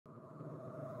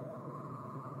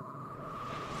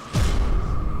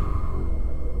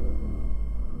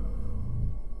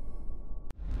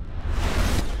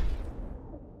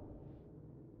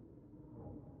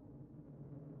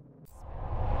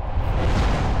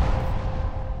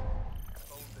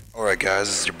guys?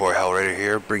 This is your boy Hellraider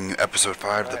here, bringing you episode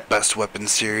 5 of the best weapons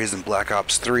series in Black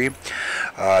Ops 3.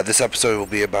 This episode will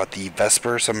be about the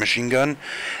Vesper submachine gun.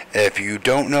 If you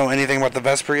don't know anything about the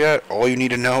Vesper yet, all you need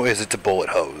to know is it's a bullet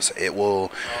hose. It will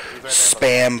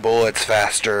spam bullets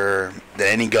faster than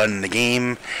any gun in the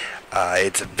game.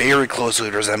 It very closely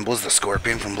resembles the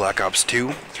Scorpion from Black Ops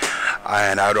 2.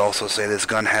 And I would also say this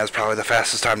gun has probably the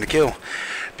fastest time to kill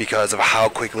because of how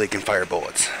quickly it can fire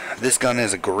bullets. This gun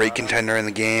is a great contender in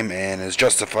the game and is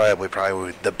justifiably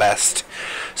probably the best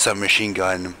submachine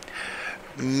gun,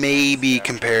 maybe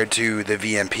compared to the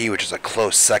VMP, which is a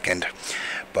close second.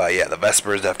 But yeah, the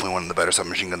Vesper is definitely one of the better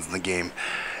submachine guns in the game.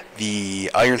 The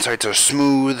iron sights are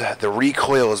smooth, the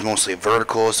recoil is mostly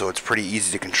vertical, so it's pretty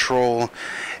easy to control.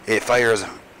 It fires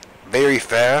very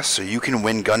fast, so you can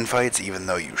win gunfights even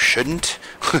though you shouldn't.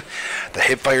 The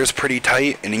hipfire is pretty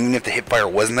tight, and even if the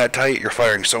hipfire wasn't that tight, you're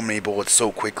firing so many bullets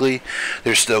so quickly,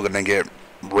 they're still going to get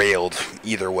railed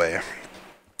either way.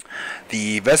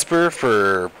 The Vesper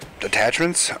for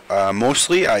attachments,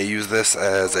 mostly I use this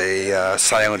as a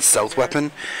silent stealth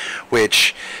weapon,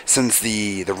 which since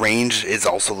the range is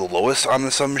also the lowest on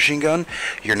the submachine gun,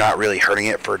 you're not really hurting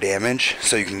it for damage,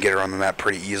 so you can get around the map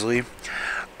pretty easily.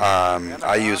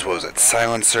 I use, what was it,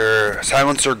 silencer,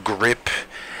 grip,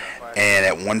 and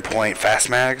at one point fast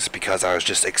mags, because I was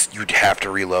just, you'd have to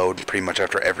reload pretty much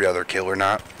after every other kill or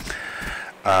not.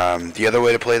 The other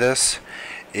way to play this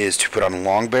is to put on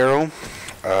long barrel,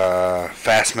 long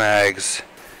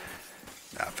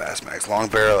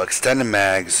barrel, extended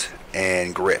mags,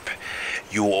 and grip.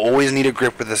 You will always need a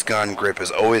grip with this gun. Grip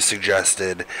is always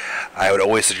suggested. I would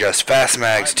always suggest fast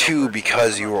mags too,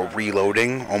 because you are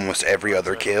reloading almost every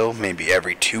other kill, maybe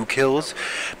every 2 kills,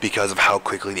 because of how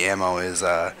quickly the ammo is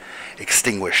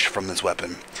extinguished from this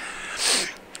weapon.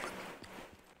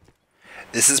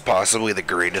 This is possibly the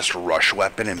greatest rush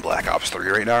weapon in Black Ops 3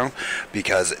 right now,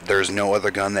 because there's no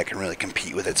other gun that can really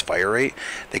compete with its fire rate.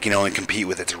 They can only compete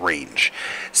with its range.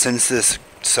 Since this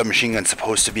submachine gun is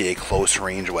supposed to be a close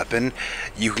range weapon,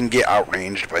 you can get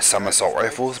outranged by some assault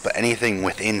rifles, but anything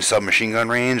within submachine gun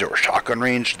range or shotgun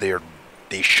range,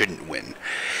 they shouldn't win.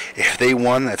 If they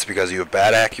won, that's because you have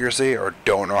bad accuracy or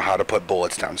don't know how to put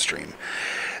bullets downstream.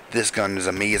 This gun is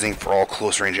amazing for all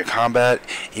close range of combat,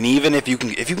 and even if you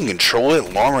can control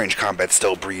it, long range combat's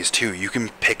still a breeze too. You can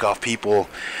pick off people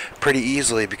pretty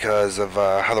easily because of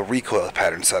how the recoil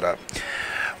pattern's set up.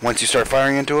 Once you start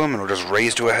firing into them, it'll just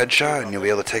raise to a headshot, and you'll be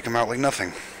able to take them out like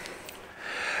nothing.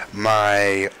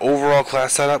 My overall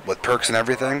class setup with perks and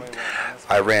everything,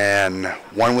 I ran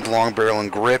one with long barrel and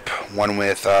grip, one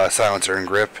with silencer and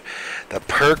grip. The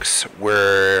perks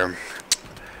were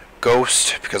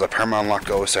Ghost, because I perma unlocked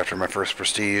Ghost after my first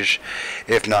Prestige.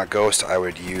 If not Ghost, I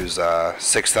would use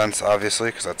Sixth Sense, obviously,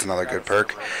 because that's another good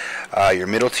perk. Your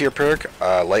middle tier perk,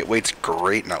 Lightweight's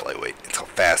great, not Lightweight, it's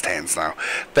called Fast Hands now.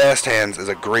 Fast Hands is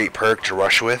a great perk to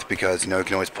rush with, because you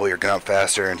can always pull your gun up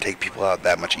faster and take people out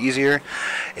that much easier.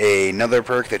 Another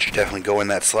perk that should definitely go in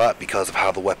that slot because of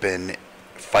how the weapon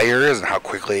fires and how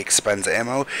quickly it expends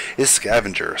ammo is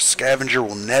Scavenger. Scavenger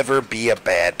will never be a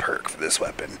bad perk for this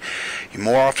weapon.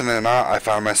 More often than not, I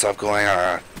found myself going on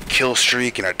a kill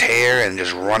streak and a tear and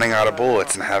just running out of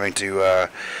bullets and having to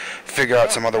figure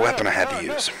out some other weapon I had to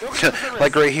use.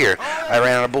 Like right here, I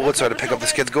ran out of bullets, so I had to pick up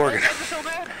this kid's Gorgon.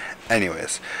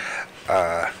 Anyways,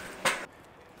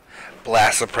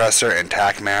 Blast Suppressor and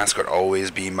Tac Mask would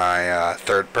always be my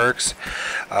third perks.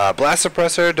 Blast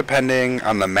Suppressor, depending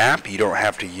on the map, you don't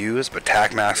have to use, but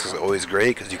Tac Mask is always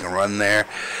great because you can run there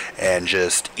and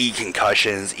just eat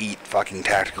concussions, eat fucking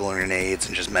tactical grenades,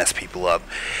 and just mess people up.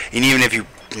 And even if you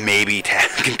maybe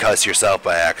concuss yourself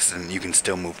by accident, you can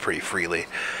still move pretty freely.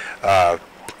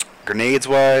 Grenades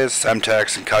wise,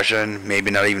 Semtex, concussion, maybe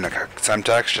not even a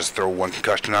Semtex, just throw one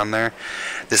concussion on there.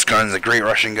 This gun is a great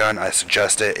rushing gun, I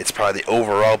suggest it. It's probably the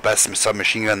overall best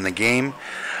submachine gun in the game.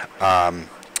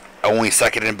 Only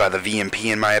seconded by the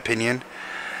VMP in my opinion.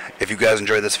 If you guys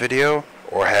enjoyed this video,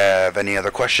 or have any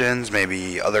other questions,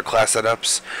 maybe other class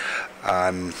setups,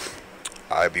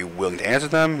 I'd be willing to answer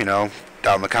them, down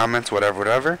in the comments,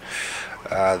 whatever.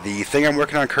 The thing I'm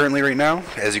working on currently right now,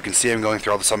 as you can see, I'm going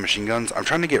through all the submachine guns. I'm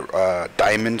trying to get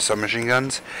diamond submachine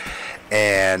guns,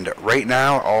 and right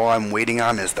now all I'm waiting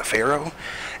on is the Pharaoh,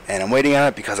 and I'm waiting on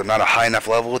it because I'm not a high enough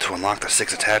level to unlock the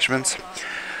 6 attachments.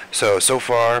 So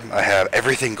far I have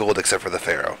everything gold except for the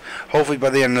Pharaoh. Hopefully by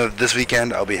the end of this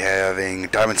weekend I'll be having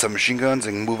diamond submachine guns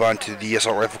and move on to the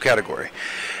assault rifle category.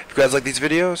 If you guys like these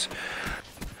videos,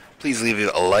 please leave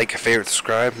a like, favorite,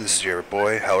 subscribe. This is your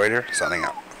boy Hellraider signing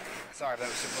out. Sorry if that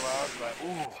was super loud, but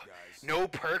ooh, no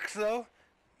perks though.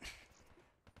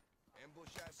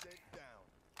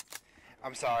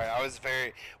 I'm sorry. I was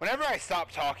very. Whenever I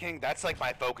stop talking, that's like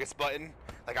my focus button.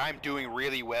 Like I'm doing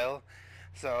really well,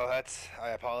 so that's. I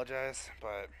apologize,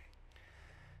 but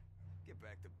Get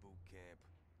back to boot camp.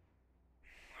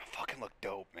 I fucking look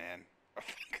dope, man. I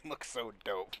fucking look so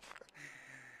dope.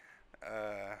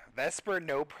 Vesper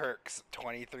no perks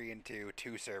 23 and 2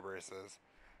 Cerberuses.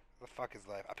 The fuck is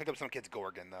life? I picked up some kid's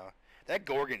Gorgon though. That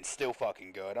Gorgon's still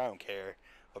fucking good. I don't care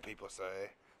what people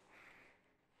say.